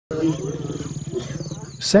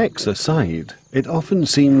Sex aside, it often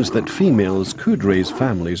seems that females could raise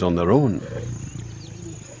families on their own.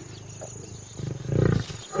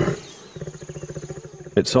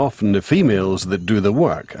 It's often the females that do the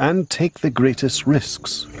work and take the greatest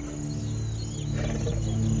risks.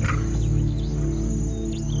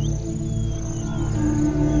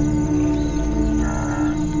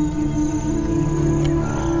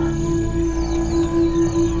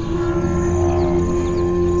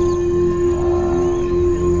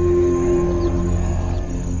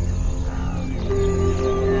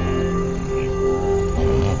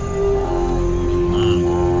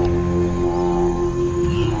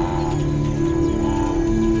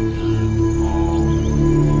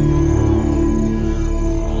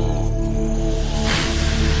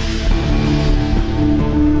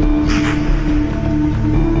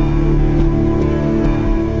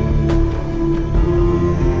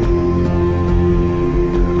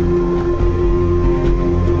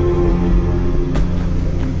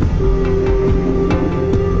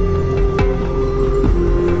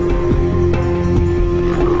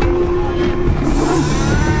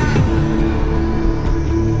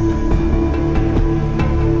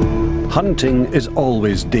 Hunting is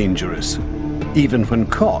always dangerous. Even when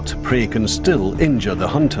caught, prey can still injure the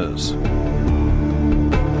hunters.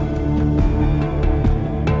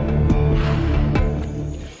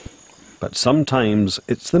 But sometimes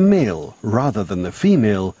it's the male, rather than the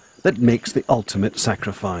female, that makes the ultimate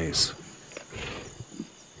sacrifice.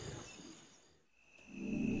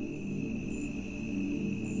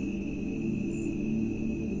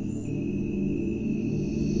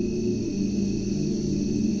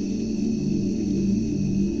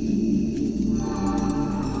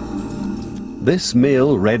 This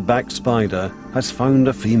male redback spider has found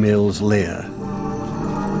a female's lair.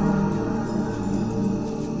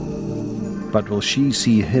 But will she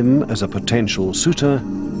see him as a potential suitor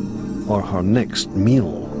or her next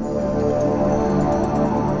meal?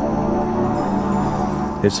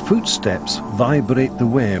 His footsteps vibrate the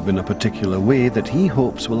web in a particular way that he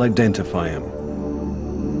hopes will identify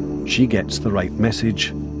him. She gets the right message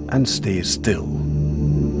and stays still.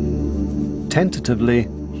 Tentatively,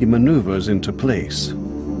 he maneuvers into place.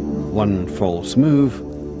 One false move,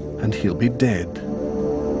 and he'll be dead.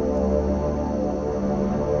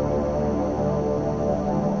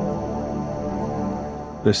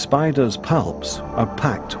 The spider's palps are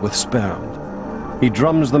packed with sperm. He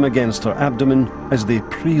drums them against her abdomen as they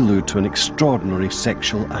prelude to an extraordinary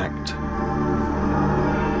sexual act.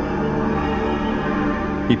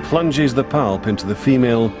 He plunges the palp into the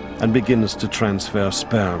female and begins to transfer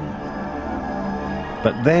sperm.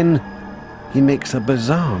 But then, he makes a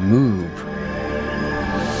bizarre move.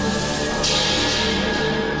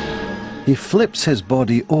 He flips his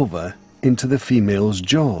body over into the female's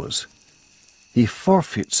jaws. He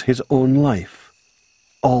forfeits his own life,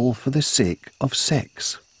 all for the sake of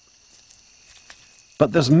sex.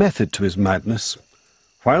 But there's method to his madness.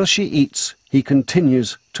 While she eats, he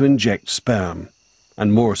continues to inject sperm.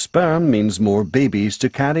 And more sperm means more babies to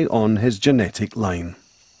carry on his genetic line.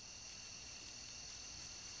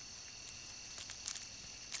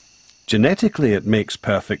 Genetically, it makes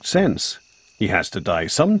perfect sense. He has to die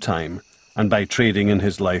sometime, and by trading in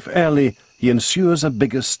his life early, he ensures a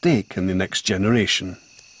bigger stake in the next generation.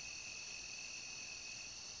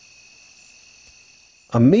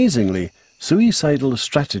 Amazingly, suicidal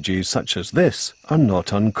strategies such as this are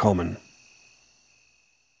not uncommon.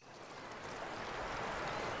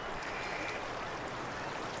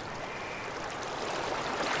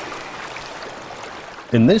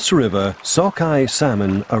 In this river, sockeye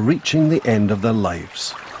salmon are reaching the end of their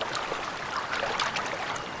lives.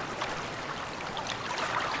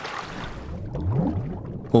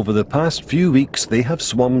 Over the past few weeks, they have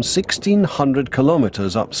swum 1,600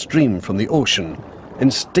 kilometers upstream from the ocean,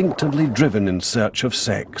 instinctively driven in search of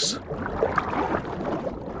sex.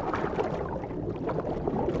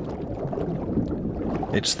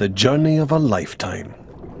 It's the journey of a lifetime.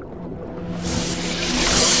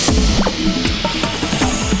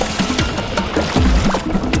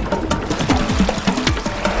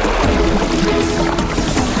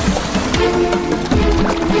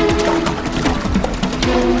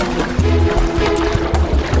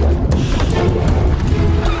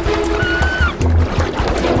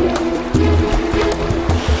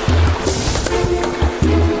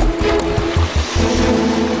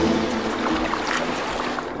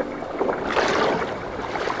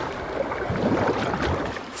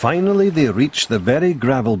 Finally, they reach the very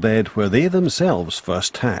gravel bed where they themselves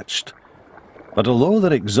first hatched. But although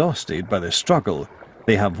they're exhausted by the struggle,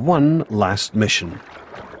 they have one last mission: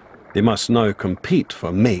 They must now compete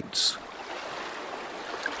for mates.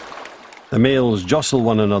 The males jostle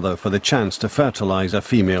one another for the chance to fertilize a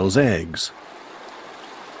female's eggs.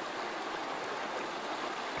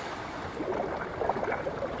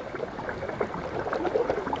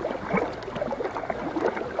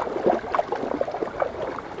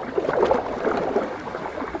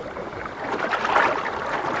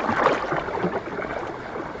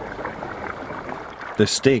 The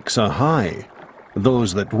stakes are high.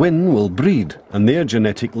 Those that win will breed and their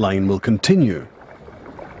genetic line will continue,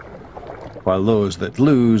 while those that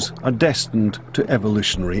lose are destined to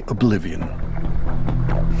evolutionary oblivion.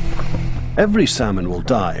 Every salmon will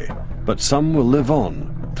die, but some will live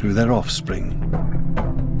on through their offspring.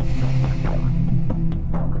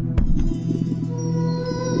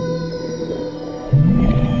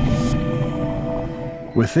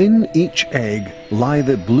 Within each egg lie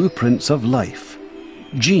the blueprints of life,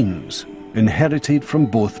 genes inherited from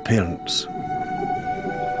both parents.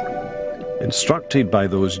 Instructed by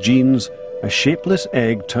those genes, a shapeless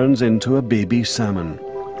egg turns into a baby salmon,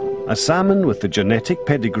 a salmon with the genetic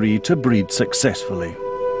pedigree to breed successfully.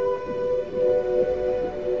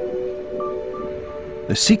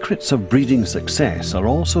 The secrets of breeding success are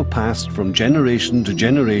also passed from generation to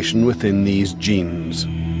generation within these genes.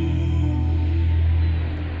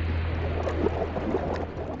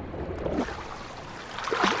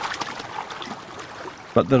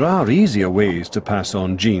 But there are easier ways to pass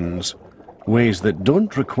on genes, ways that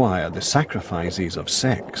don't require the sacrifices of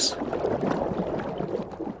sex.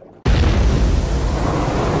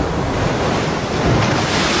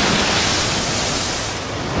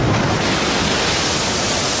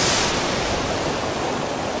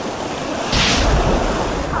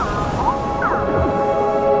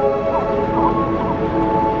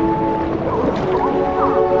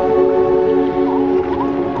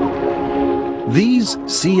 These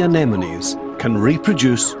sea anemones can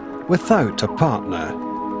reproduce without a partner.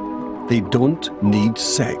 They don't need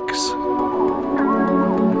sex.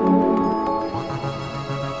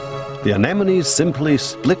 The anemones simply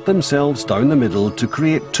split themselves down the middle to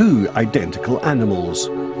create two identical animals,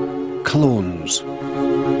 clones.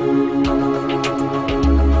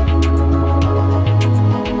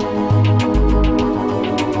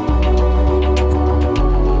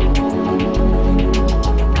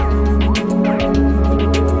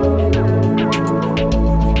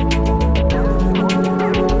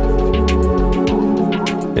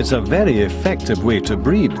 It's a very effective way to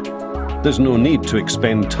breed. There's no need to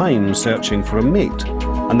expend time searching for a mate,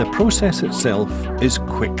 and the process itself is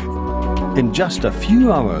quick. In just a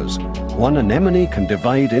few hours, one anemone can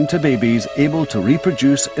divide into babies able to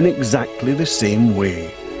reproduce in exactly the same way.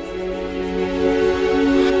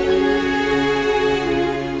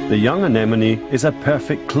 The young anemone is a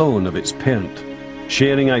perfect clone of its parent,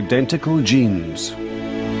 sharing identical genes.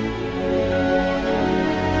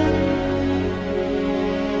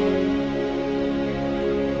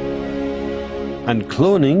 And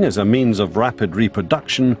cloning as a means of rapid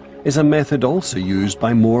reproduction is a method also used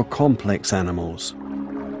by more complex animals.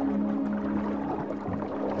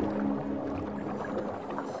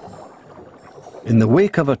 In the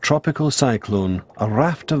wake of a tropical cyclone, a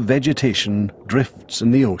raft of vegetation drifts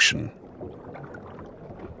in the ocean.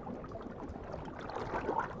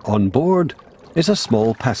 On board is a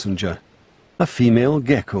small passenger, a female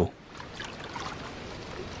gecko.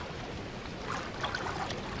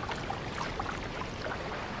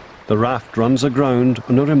 The raft runs aground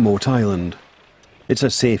on a remote island. It's a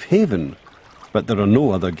safe haven, but there are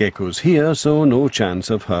no other geckos here, so no chance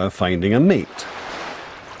of her finding a mate.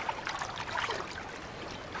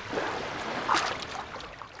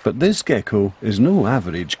 But this gecko is no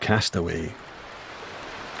average castaway.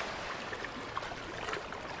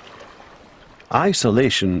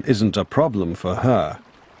 Isolation isn't a problem for her.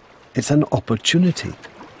 It's an opportunity.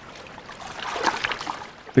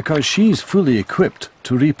 Because she's fully equipped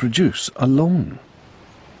to reproduce alone.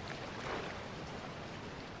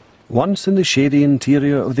 Once in the shady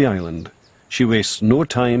interior of the island, she wastes no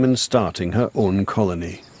time in starting her own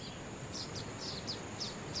colony.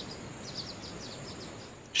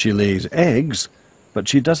 She lays eggs, but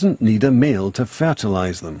she doesn't need a male to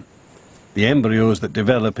fertilize them. The embryos that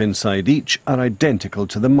develop inside each are identical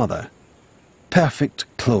to the mother. Perfect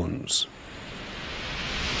clones.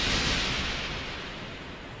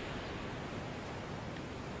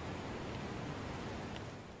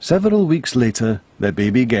 Several weeks later, the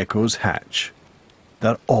baby geckos hatch.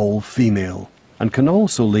 They're all female and can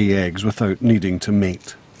also lay eggs without needing to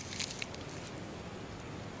mate.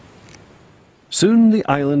 Soon the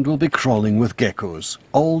island will be crawling with geckos,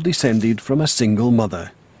 all descended from a single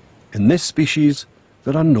mother. In this species,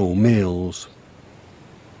 there are no males.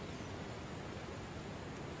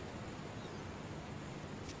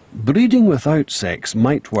 Breeding without sex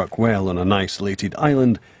might work well on an isolated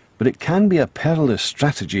island, but it can be a perilous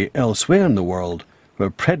strategy elsewhere in the world, where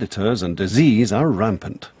predators and disease are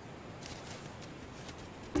rampant.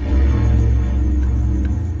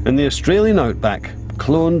 In the Australian outback,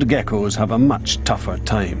 cloned geckos have a much tougher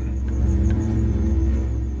time.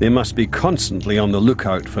 They must be constantly on the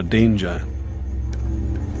lookout for danger.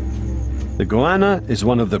 The goanna is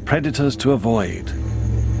one of the predators to avoid.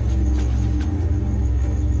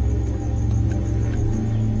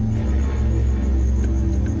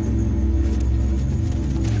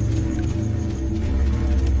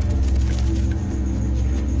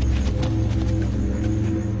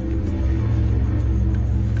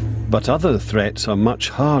 But other threats are much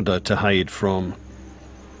harder to hide from.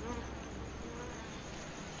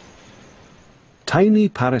 Tiny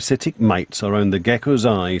parasitic mites around the gecko's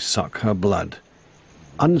eyes suck her blood.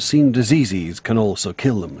 Unseen diseases can also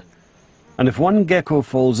kill them. And if one gecko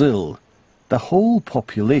falls ill, the whole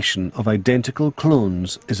population of identical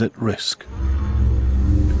clones is at risk.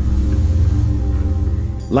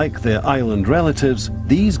 Like their island relatives,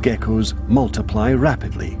 these geckos multiply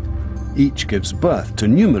rapidly. Each gives birth to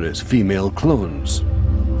numerous female clones.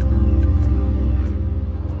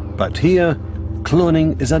 But here,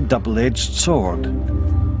 cloning is a double-edged sword.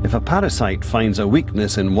 If a parasite finds a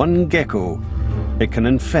weakness in one gecko, it can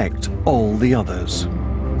infect all the others.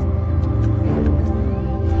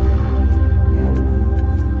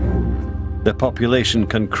 The population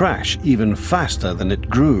can crash even faster than it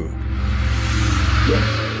grew.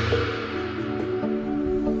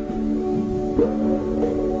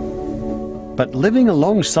 But living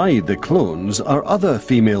alongside the clones are other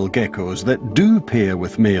female geckos that do pair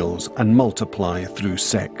with males and multiply through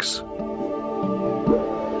sex.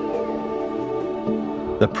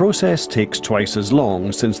 The process takes twice as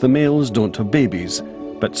long since the males don't have babies,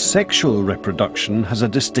 but sexual reproduction has a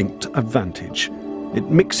distinct advantage.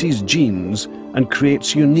 It mixes genes and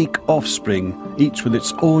creates unique offspring, each with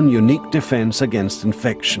its own unique defense against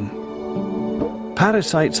infection.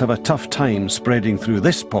 Parasites have a tough time spreading through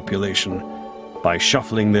this population. By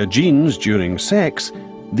shuffling their genes during sex,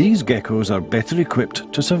 these geckos are better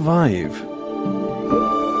equipped to survive.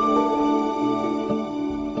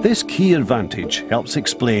 This key advantage helps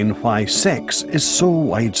explain why sex is so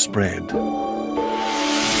widespread.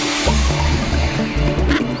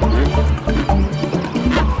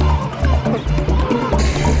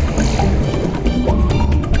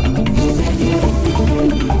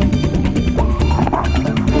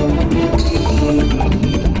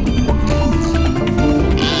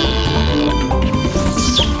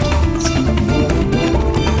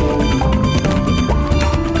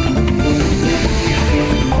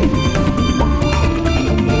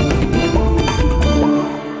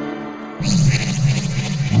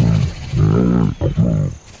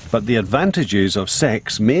 But the advantages of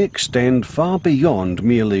sex may extend far beyond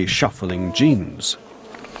merely shuffling genes.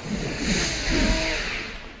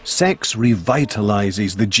 Sex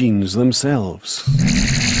revitalizes the genes themselves.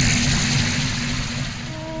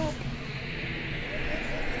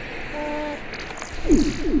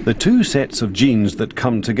 The two sets of genes that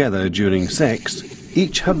come together during sex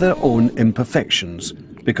each have their own imperfections,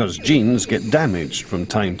 because genes get damaged from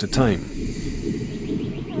time to time.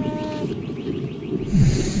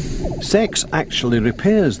 Sex actually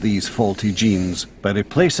repairs these faulty genes by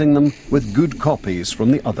replacing them with good copies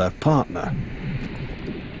from the other partner.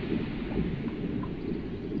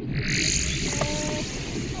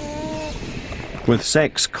 With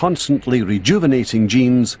sex constantly rejuvenating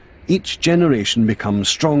genes, each generation becomes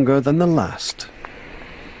stronger than the last.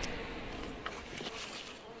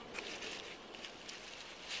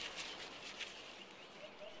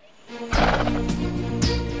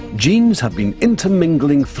 Genes have been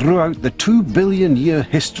intermingling throughout the 2-billion-year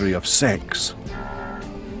history of sex.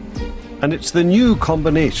 And it's the new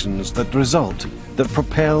combinations that result that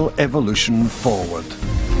propel evolution forward.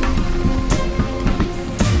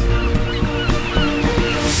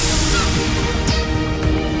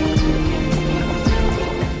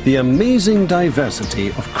 The amazing diversity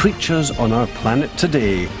of creatures on our planet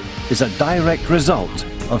today is a direct result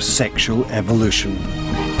of sexual evolution.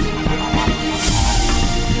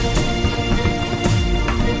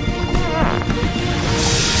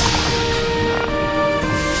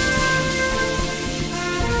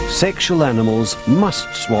 Sexual animals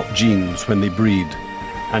must swap genes when they breed,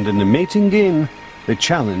 and in the mating game, the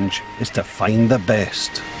challenge is to find the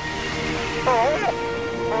best.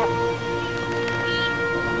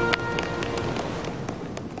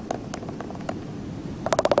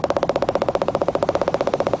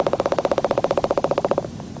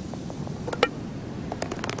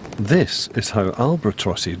 This is how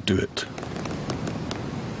albatrosses do it.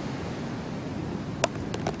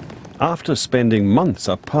 After spending months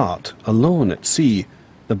apart, alone at sea,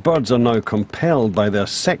 the birds are now compelled by their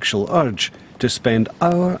sexual urge to spend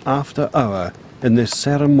hour after hour in this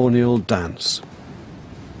ceremonial dance.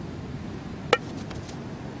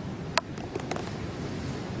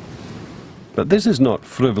 But this is not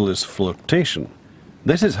frivolous flirtation.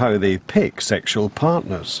 This is how they pick sexual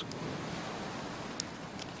partners.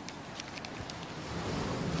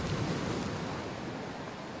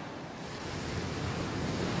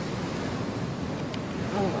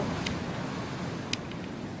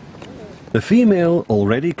 The female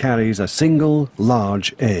already carries a single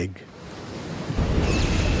large egg.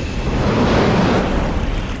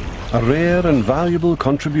 A rare and valuable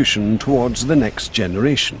contribution towards the next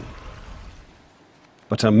generation.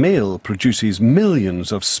 But a male produces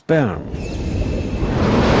millions of sperm.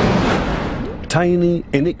 Tiny,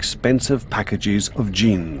 inexpensive packages of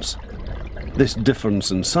genes. This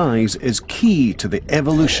difference in size is key to the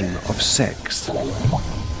evolution of sex.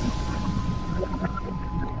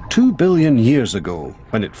 2 billion years ago,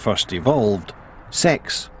 when it first evolved,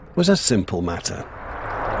 sex was a simple matter.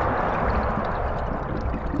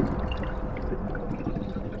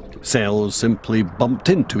 Cells simply bumped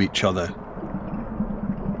into each other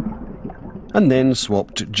and then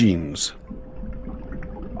swapped genes.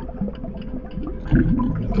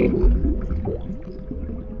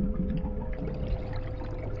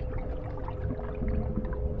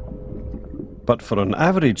 But for an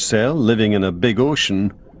average cell living in a big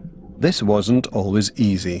ocean, this wasn't always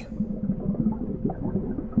easy.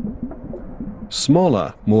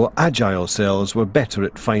 Smaller, more agile cells were better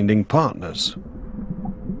at finding partners.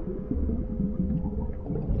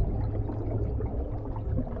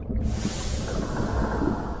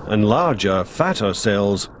 And larger, fatter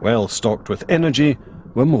cells, well stocked with energy,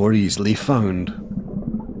 were more easily found.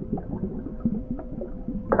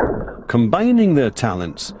 Combining their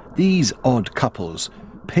talents, these odd couples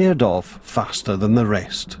paired off faster than the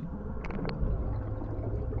rest.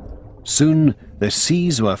 Soon, the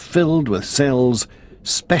seas were filled with cells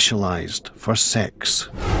specialized for sex.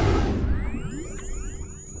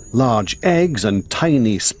 Large eggs and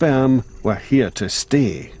tiny sperm were here to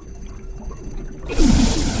stay.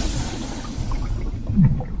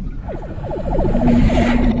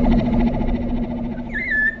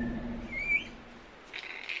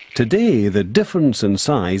 Today, the difference in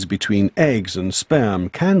size between eggs and sperm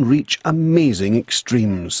can reach amazing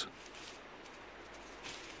extremes.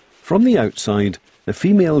 From the outside, the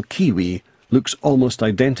female kiwi looks almost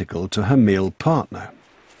identical to her male partner.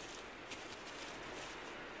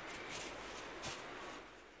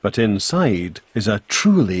 But inside is a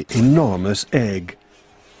truly enormous egg.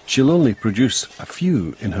 She'll only produce a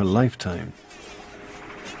few in her lifetime.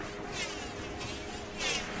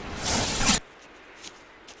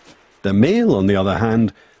 The male, on the other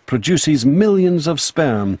hand, produces millions of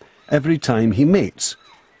sperm every time he mates,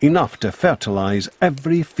 enough to fertilize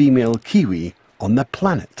every female kiwi on the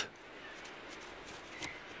planet.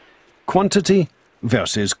 Quantity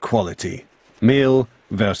versus quality. Male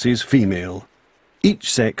versus female.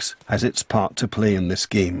 Each sex has its part to play in this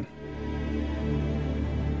game.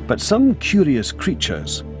 But some curious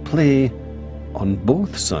creatures play on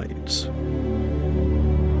both sides.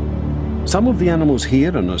 Some of the animals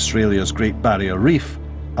here in Australia's Great Barrier Reef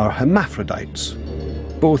are hermaphrodites,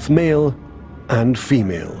 both male and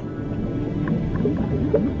female.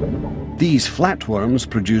 These flatworms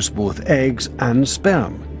produce both eggs and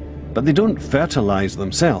sperm, but they don't fertilize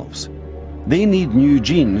themselves. They need new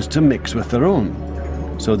genes to mix with their own,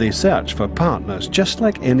 so they search for partners just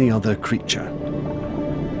like any other creature.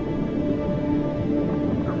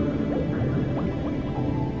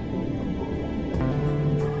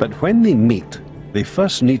 But when they meet, they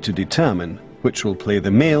first need to determine which will play the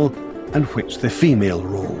male and which the female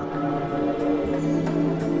role.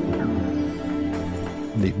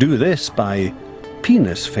 They do this by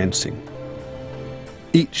penis fencing.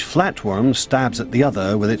 Each flatworm stabs at the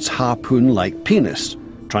other with its harpoon-like penis,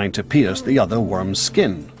 trying to pierce the other worm's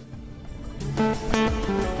skin.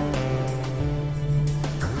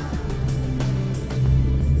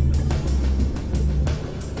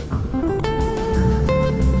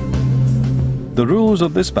 The rules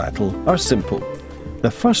of this battle are simple.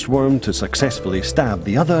 The first worm to successfully stab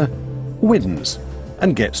the other wins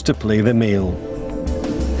and gets to play the male.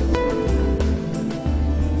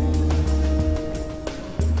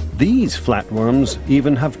 These flatworms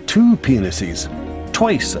even have two penises,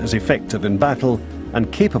 twice as effective in battle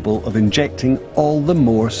and capable of injecting all the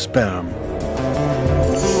more sperm.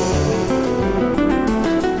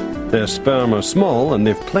 Their sperm are small and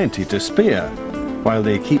they've plenty to spare, while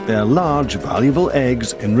they keep their large, valuable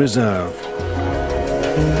eggs in reserve.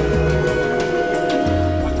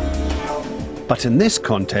 But in this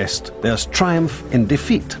contest, there's triumph in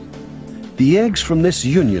defeat. The eggs from this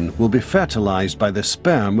union will be fertilized by the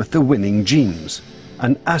sperm with the winning genes,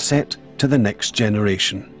 an asset to the next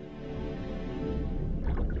generation.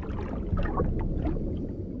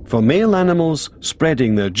 For male animals,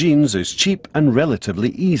 spreading their genes is cheap and relatively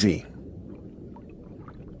easy.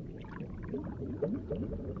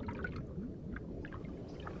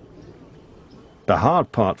 The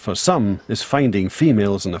hard part for some is finding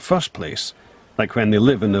females in the first place, like when they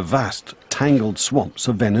live in the vast, tangled swamps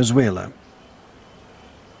of Venezuela.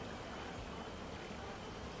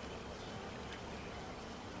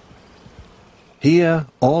 Here,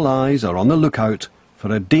 all eyes are on the lookout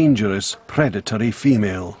for a dangerous, predatory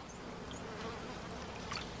female.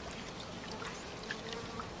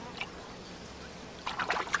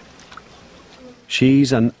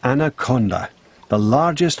 She's an anaconda, the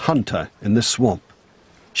largest hunter in the swamp.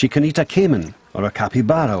 She can eat a caiman or a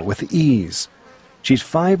capybara with ease. She's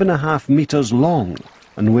 5.5 meters long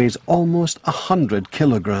and weighs almost 100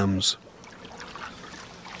 kilograms.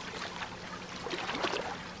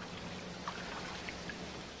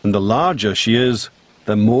 And the larger she is,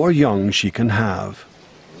 the more young she can have.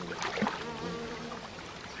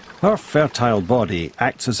 Her fertile body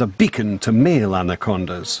acts as a beacon to male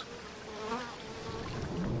anacondas.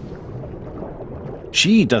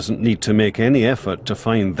 She doesn't need to make any effort to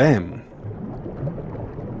find them.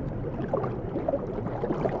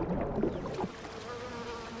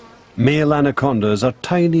 Male anacondas are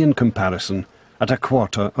tiny in comparison, at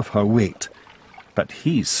 1/4 of her weight. But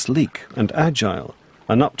he's sleek and agile,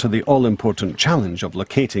 and up to the all-important challenge of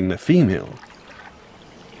locating the female.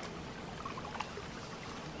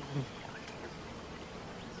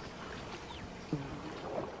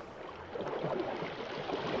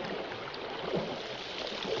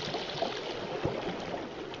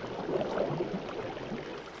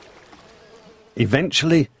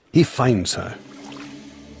 Eventually, he finds her.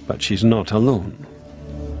 But she's not alone.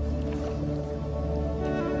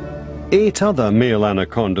 8 other male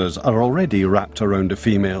anacondas are already wrapped around a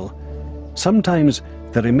female. Sometimes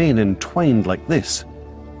they remain entwined like this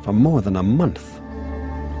for more than a month.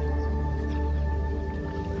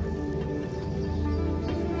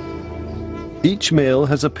 Each male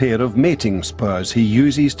has a pair of mating spurs he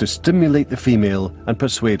uses to stimulate the female and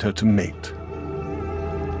persuade her to mate.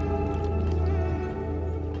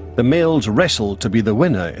 The males wrestle to be the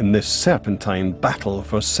winner in this serpentine battle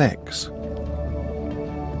for sex.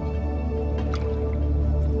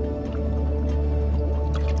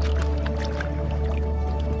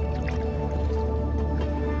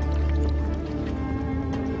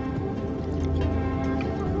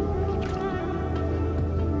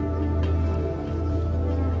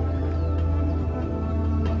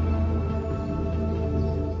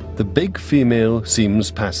 The big female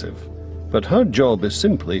seems passive, but her job is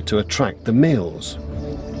simply to attract the males.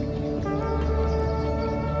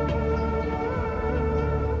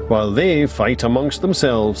 While they fight amongst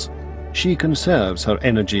themselves, she conserves her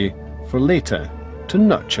energy for later to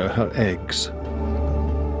nurture her eggs.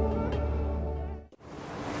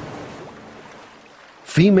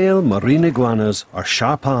 Female marine iguanas are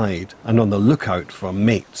sharp-eyed and on the lookout for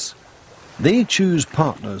mates. They choose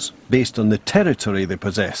partners based on the territory they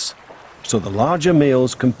possess, so the larger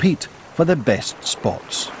males compete for the best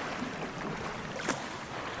spots.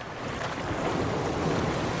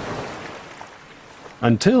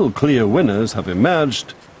 Until clear winners have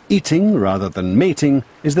emerged, eating rather than mating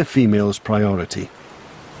is the female's priority.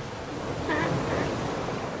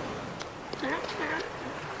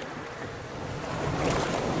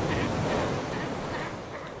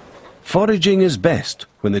 Foraging is best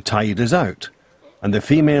when the tide is out, and the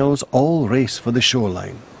females all race for the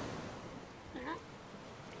shoreline.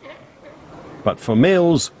 But for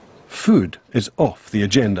males, food is off the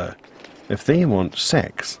agenda. If they want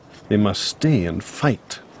sex, they must stay and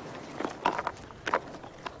fight.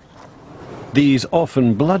 These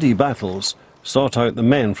often bloody battles sort out the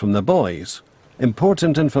men from the boys,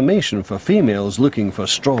 important information for females looking for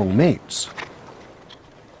strong mates.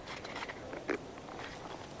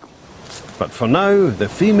 But for now, the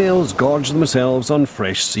females gorge themselves on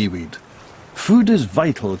fresh seaweed. Food is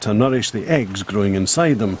vital to nourish the eggs growing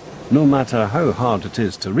inside them, no matter how hard it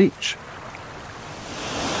is to reach.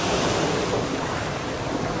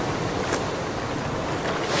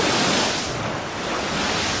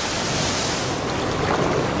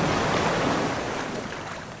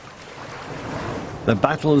 The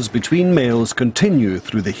battles between males continue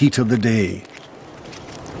through the heat of the day.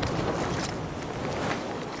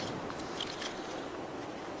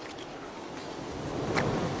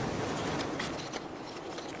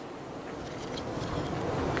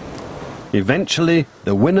 Eventually,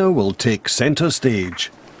 the winner will take centre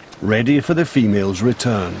stage, ready for the female's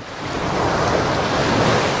return.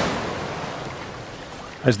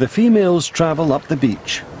 As the females travel up the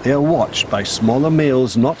beach, they are watched by smaller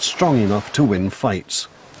males not strong enough to win fights.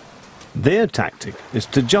 Their tactic is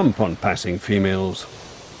to jump on passing females.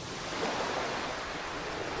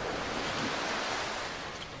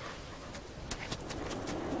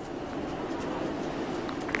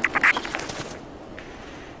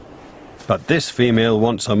 But this female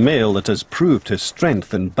wants a male that has proved his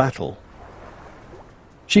strength in battle.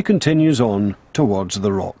 She continues on towards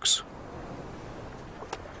the rocks.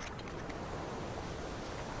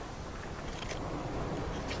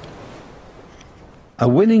 A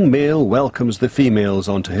winning male welcomes the females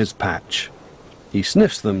onto his patch. He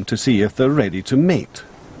sniffs them to see if they're ready to mate.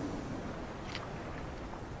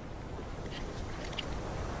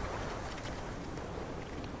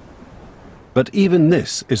 But even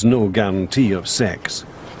this is no guarantee of sex.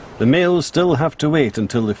 The males still have to wait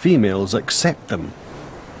until the females accept them.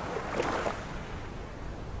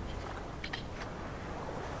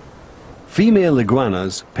 Female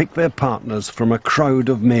iguanas pick their partners from a crowd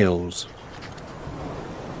of males.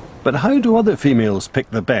 But how do other females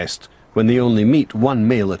pick the best when they only meet one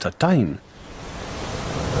male at a time?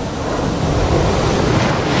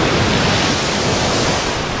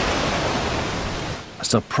 A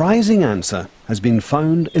surprising answer has been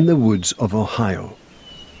found in the woods of Ohio.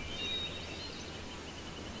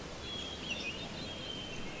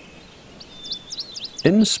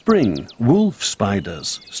 In spring, wolf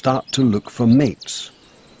spiders start to look for mates.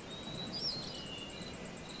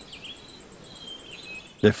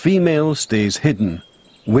 The female stays hidden,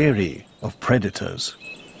 wary of predators.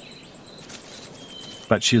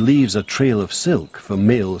 But she leaves a trail of silk for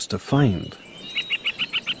males to find.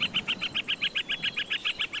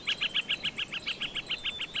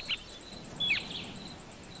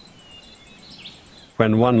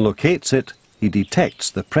 When one locates it, he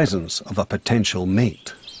detects the presence of a potential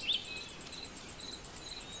mate.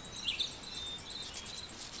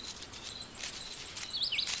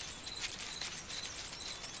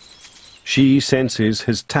 She senses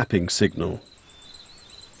his tapping signal.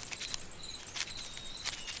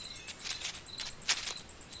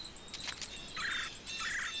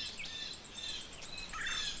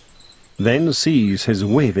 Then sees his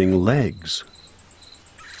waving legs.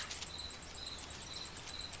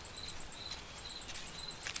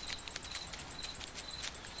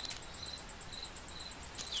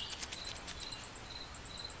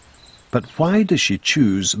 But why does she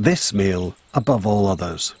choose this male above all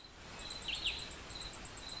others?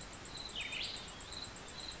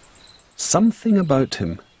 Something about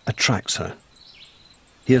him attracts her.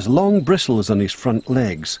 He has long bristles on his front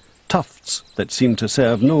legs, tufts that seem to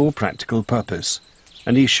serve no practical purpose,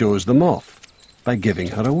 and he shows them off by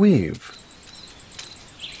giving her a wave.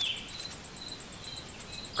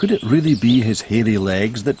 Could it really be his hairy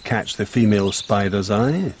legs that catch the female spider's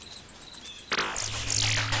eye?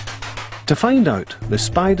 To find out, the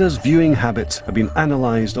spider's viewing habits have been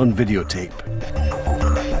analysed on videotape.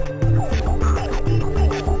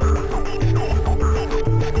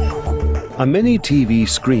 A mini TV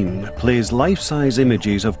screen plays life-size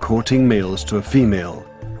images of courting males to a female.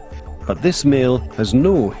 But this male has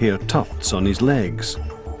no hair tufts on his legs,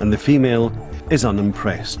 and the female is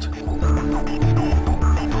unimpressed.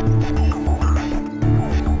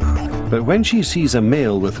 But when she sees a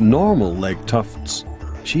male with normal leg tufts,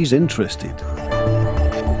 she's interested.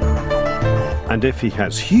 And if he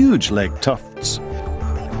has huge leg tufts,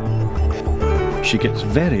 she gets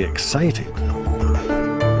very excited.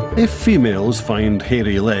 If females find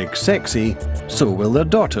hairy legs sexy, so will their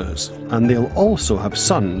daughters, and they'll also have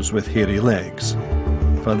sons with hairy legs.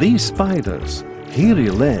 For these spiders, hairy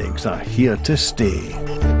legs are here to stay.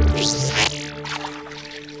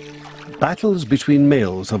 Battles between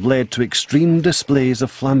males have led to extreme displays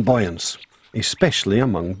of flamboyance, especially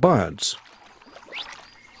among birds.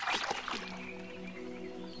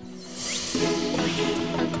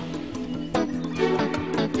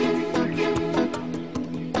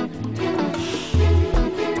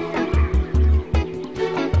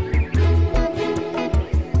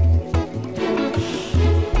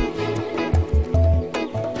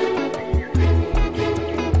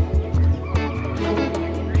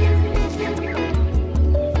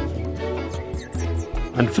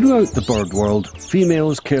 And throughout the bird world,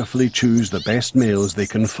 females carefully choose the best males they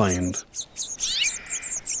can find.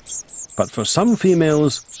 But for some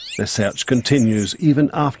females, the search continues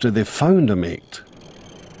even after they've found a mate.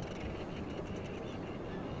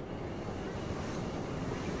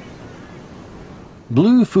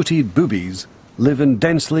 Blue-footed boobies live in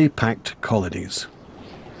densely packed colonies.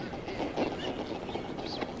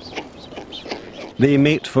 They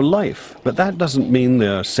mate for life, but that doesn't mean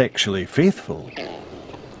they're sexually faithful.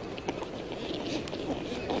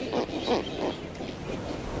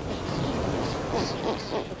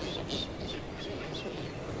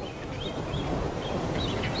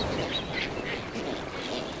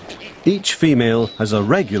 Each female has a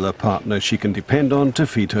regular partner she can depend on to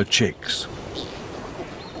feed her chicks.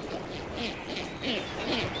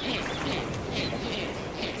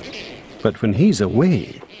 But when he's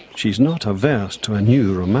away, she's not averse to a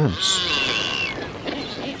new romance.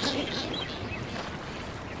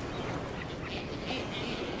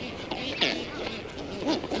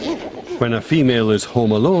 When a female is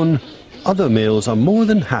home alone, other males are more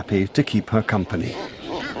than happy to keep her company.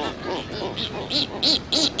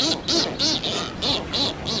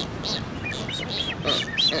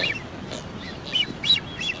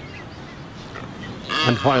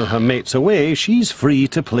 And while her mate's away, she's free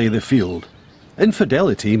to play the field.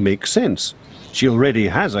 Infidelity makes sense. She already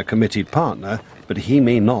has a committed partner, but he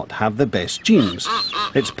may not have the best genes.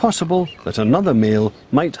 It's possible that another male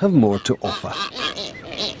might have more to offer.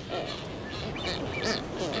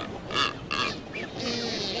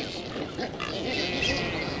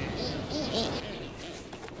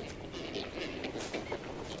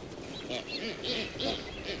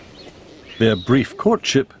 Their brief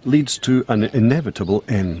courtship leads to an inevitable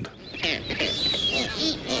end.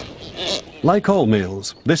 Like all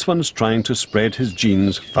males, this one's trying to spread his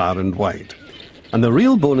genes far and wide. And the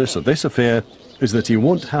real bonus of this affair is that he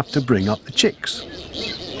won't have to bring up the chicks.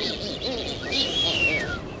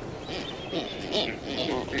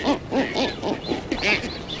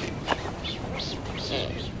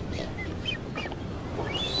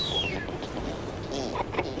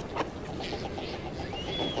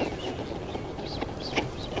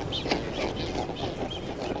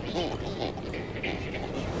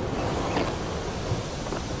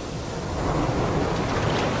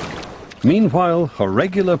 Meanwhile, her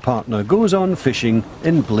regular partner goes on fishing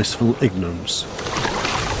in blissful ignorance.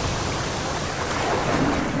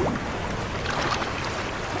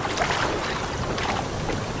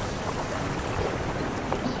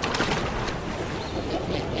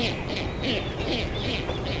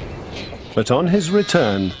 But on his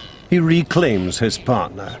return, he reclaims his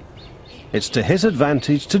partner. It's to his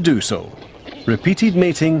advantage to do so. Repeated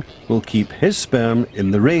mating will keep his sperm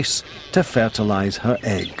in the race to fertilize her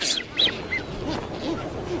eggs.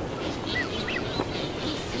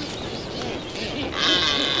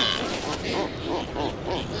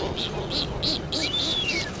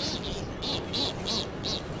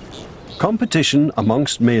 Competition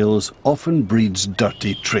amongst males often breeds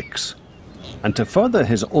dirty tricks. And to further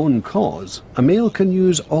his own cause, a male can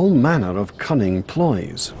use all manner of cunning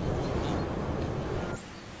ploys.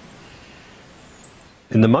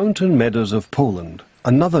 In the mountain meadows of Poland,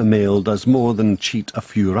 another male does more than cheat a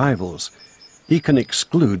few rivals. He can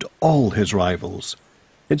exclude all his rivals.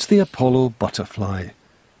 It's the Apollo butterfly.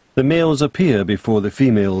 The males appear before the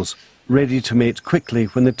females, ready to mate quickly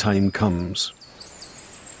when the time comes.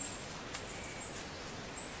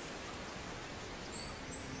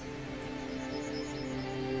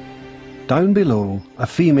 Down below, a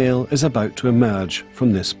female is about to emerge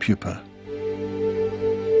from this pupa.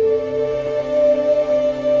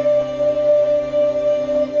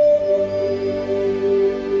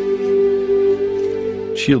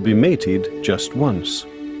 She'll be mated just once,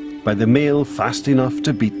 by the male fast enough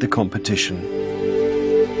to beat the competition.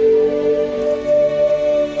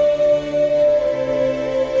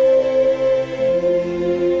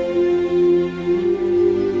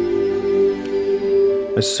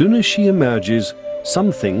 As soon as she emerges,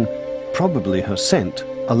 something, probably her scent,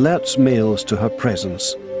 alerts males to her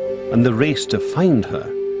presence, and the race to find her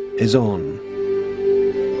is on.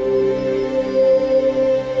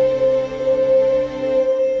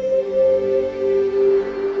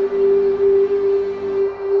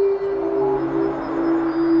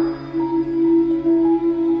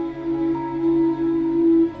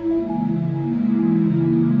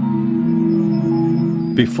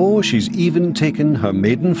 Before she's even taken her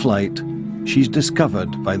maiden flight, she's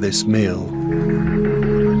discovered by this male.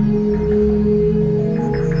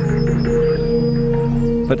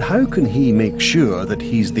 But how can he make sure that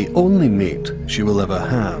he's the only mate she will ever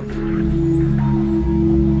have?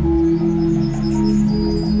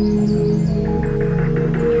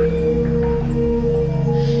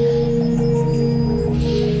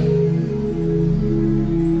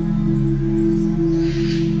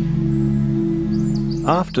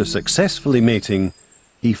 After successfully mating,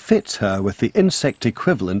 he fits her with the insect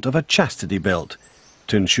equivalent of a chastity belt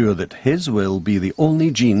to ensure that his will be the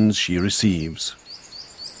only genes she receives.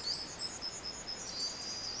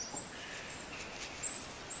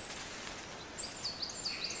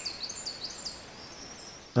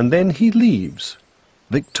 And then he leaves,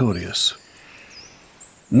 victorious.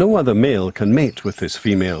 No other male can mate with this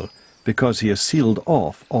female, because he has sealed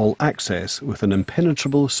off all access with an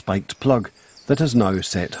impenetrable spiked plug that is now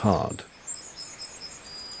set hard.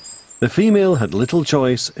 The female had little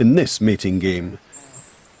choice in this mating game,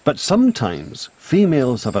 but sometimes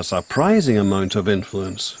females have a surprising amount of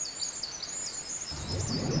influence.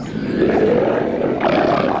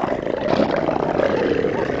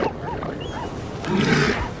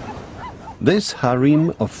 This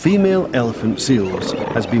harem of female elephant seals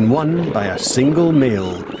has been won by a single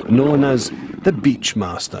male known as the beach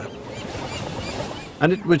master.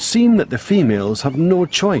 And it would seem that the females have no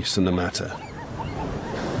choice in the matter.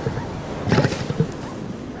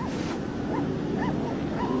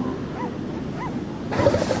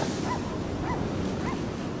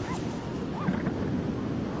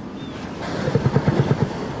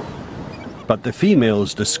 But the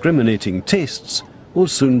female's discriminating tastes will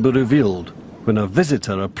soon be revealed when a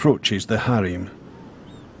visitor approaches the harem.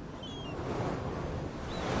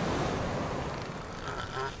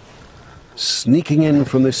 Sneaking in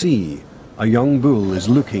from the sea, a young bull is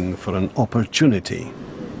looking for an opportunity.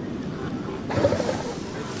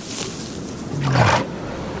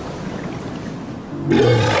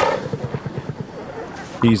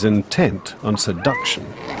 He's intent on seduction.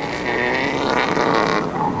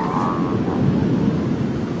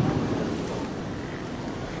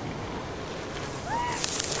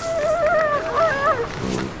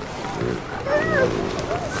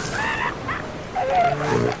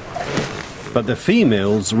 But the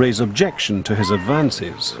females raise objection to his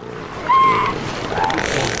advances.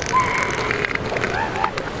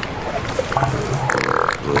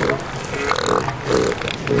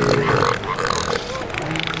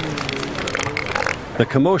 The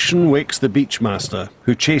commotion wakes the beachmaster,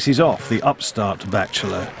 who chases off the upstart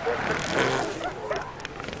bachelor.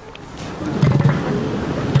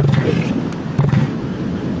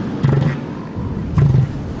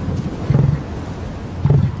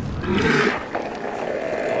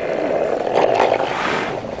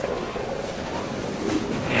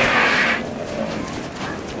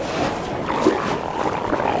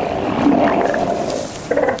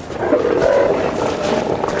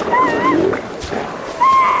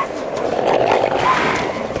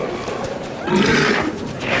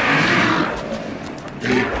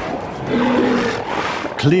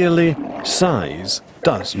 Clearly, size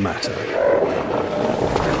does matter.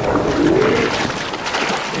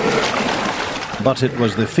 But it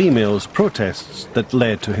was the female's protests that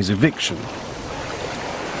led to his eviction.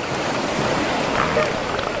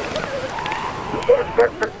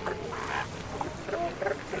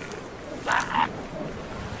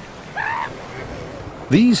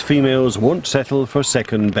 These females won't settle for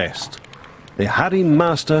second best. The harem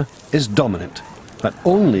master is dominant, but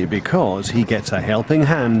only because he gets a helping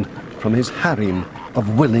hand from his harem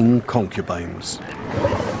of willing concubines.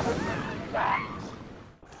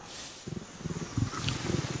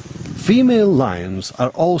 Female lions are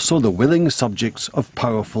also the willing subjects of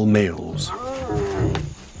powerful males.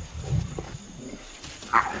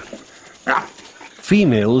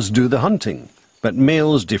 Females do the hunting, but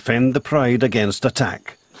males defend the pride against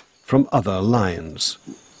attack from other lions.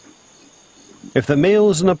 If the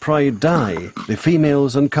males in a pride die, the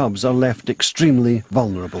females and cubs are left extremely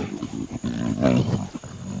vulnerable.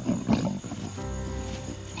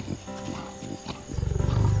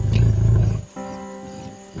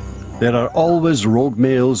 There are always rogue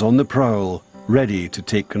males on the prowl, ready to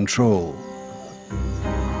take control.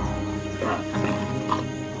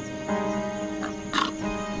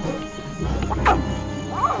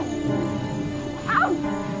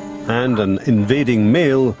 And an invading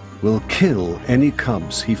male will kill any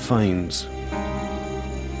cubs he finds.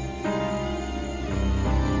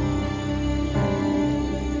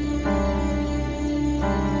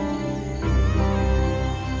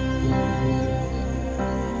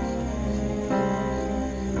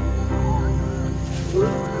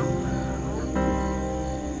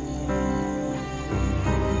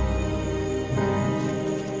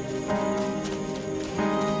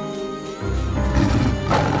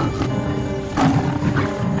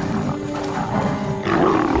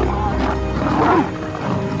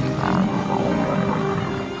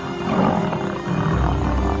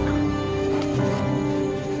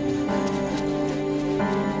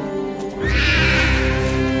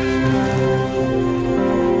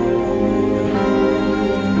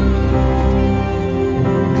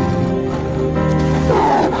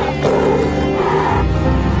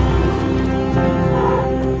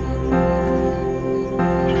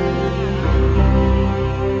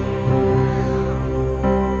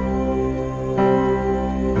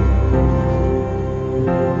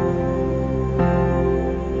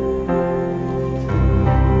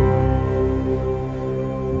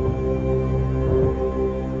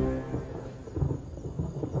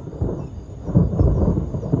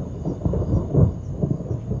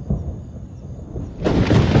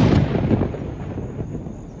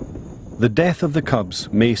 The death of the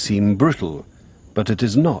cubs may seem brutal, but it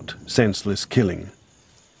is not senseless killing.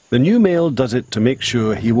 The new male does it to make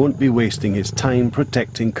sure he won't be wasting his time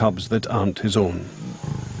protecting cubs that aren't his own.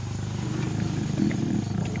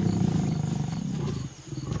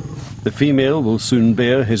 The female will soon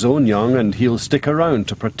bear his own young, and he'll stick around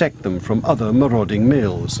to protect them from other marauding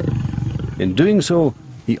males. In doing so,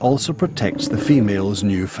 he also protects the female's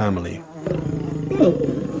new family.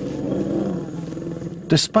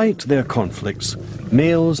 Despite their conflicts,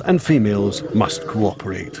 males and females must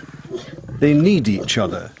cooperate. They need each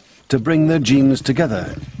other to bring their genes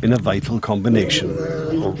together in a vital combination,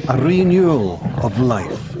 a renewal of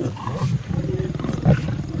life.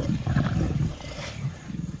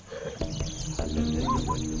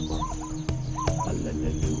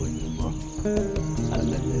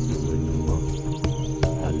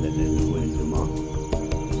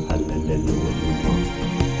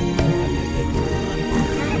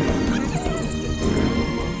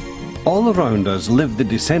 All around us live the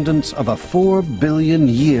descendants of a 4 billion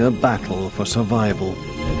year battle for survival.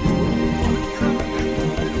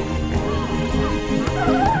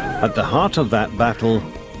 At the heart of that battle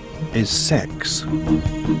is sex.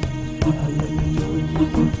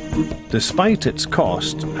 Despite its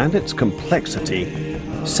cost and its complexity,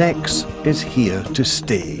 sex is here to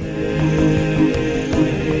stay.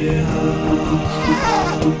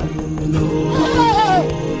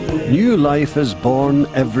 New life is born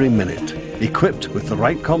every minute, equipped with the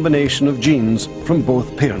right combination of genes from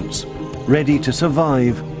both parents, ready to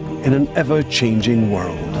survive in an ever-changing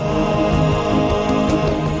world.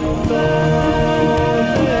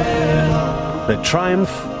 The triumph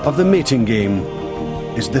of the mating game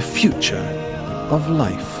is the future of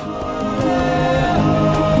life.